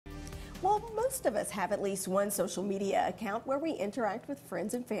Well, most of us have at least one social media account where we interact with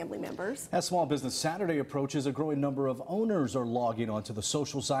friends and family members. As Small Business Saturday approaches, a growing number of owners are logging onto the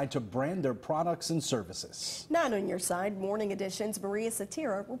social side to brand their products and services. 9 on your side, Morning Edition's Maria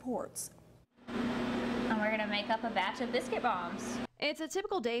Satira reports. And we're going to make up a batch of biscuit bombs. It's a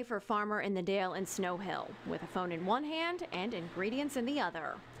typical day for Farmer in the Dale in Snow Hill, with a phone in one hand and ingredients in the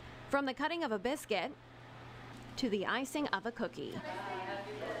other. From the cutting of a biscuit to the icing of a cookie.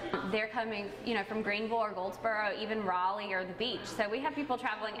 They're coming, from Greenville or Goldsboro, even Raleigh or the beach. So we have people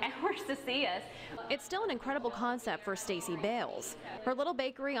traveling hours to see us. It's still an incredible concept for Stacy Bales. Her little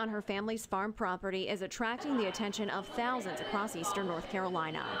bakery on her family's farm property is attracting the attention of thousands across eastern North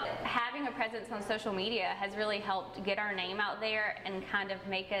Carolina. Having a presence on social media has really helped get our name out there and kind of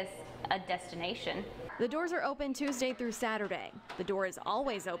make us a destination. The doors are open Tuesday through Saturday. The door is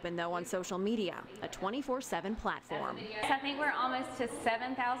always open, though, on social media, a 24/7 platform. I think we're almost to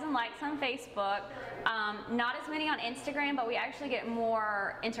 7,000 likes on Facebook. Not as many on Instagram, but we actually get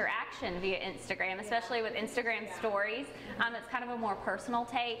more interaction via Instagram, especially with Instagram stories. It's kind of a more personal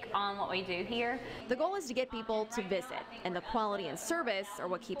take on what we do here. The goal is to get people to visit, and the quality and service are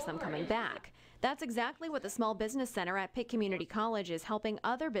what keeps them coming back. That's exactly what the Small Business Center at Pitt Community College is helping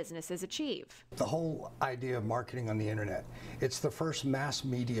other businesses achieve. The whole idea of marketing on the internet, it's the first mass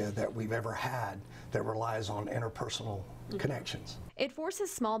media that we've ever had that relies on interpersonal connections. It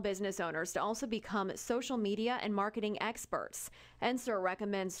forces small business owners to also become social media and marketing experts. NSER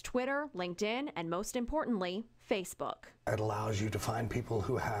recommends Twitter, LinkedIn, and most importantly, Facebook. It allows you to find people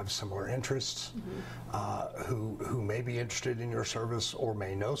who have similar interests, who may be interested in your service or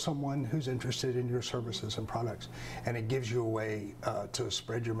may know someone who's interested in your services and products, and it gives you a way to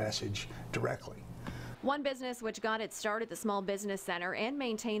spread your message directly. One business which got its start at the Small Business Center and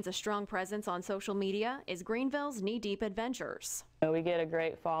maintains a strong presence on social media is Greenville's Knee Deep Adventures. We get a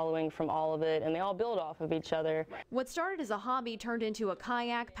great following from all of it, and they all build off of each other. What started as a hobby turned into a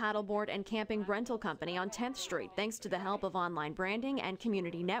kayak, paddleboard, and camping rental company on 10th Street thanks to the help of online branding and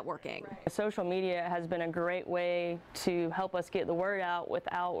community networking. Social media has been a great way to help us get the word out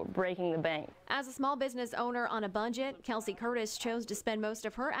without breaking the bank. As a small business owner on a budget, Kelsey Curtis chose to spend most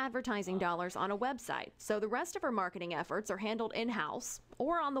of her advertising dollars on a website, so the rest of her marketing efforts are handled in-house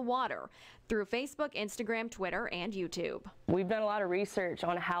or on the water through Facebook, Instagram, Twitter, and YouTube. We've done a lot of research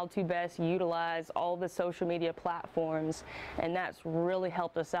on how to best utilize all the social media platforms, and that's really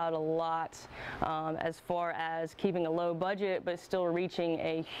helped us out a lot as far as keeping a low budget but still reaching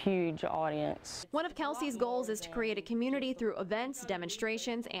a huge audience. One of Kelsey's goals is to create a community through events,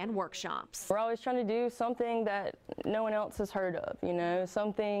 demonstrations, and workshops. We're always trying to do something that no one else has heard of,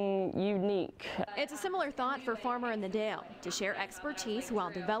 something unique. It's a similar thought for Farmer in the Dale, to share expertise while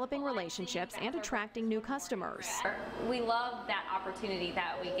developing relationships and attracting new customers. We love that opportunity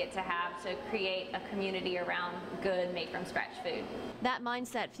that we get to have to create a community around good, made-from-scratch food. That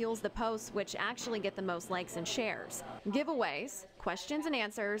mindset fuels the posts which actually get the most likes and shares. Giveaways, questions and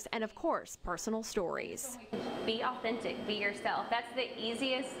answers, and of course, personal stories. Be authentic, be yourself. That's the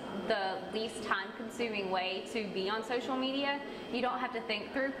easiest, the least time-consuming way to be on social media. You don't have to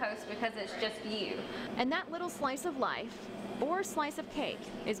think through posts because it's just you. And that little slice of life, or slice of cake,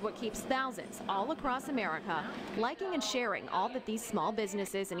 is what keeps thousands all across America liking and sharing all that these small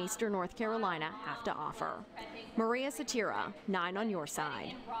businesses in eastern North Carolina have to offer. Maria Satira, 9 on your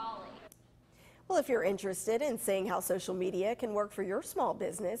side. Well, if you're interested in seeing how social media can work for your small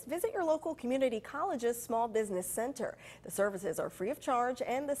business, visit your local community college's Small Business Center. The services are free of charge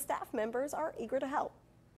and the staff members are eager to help.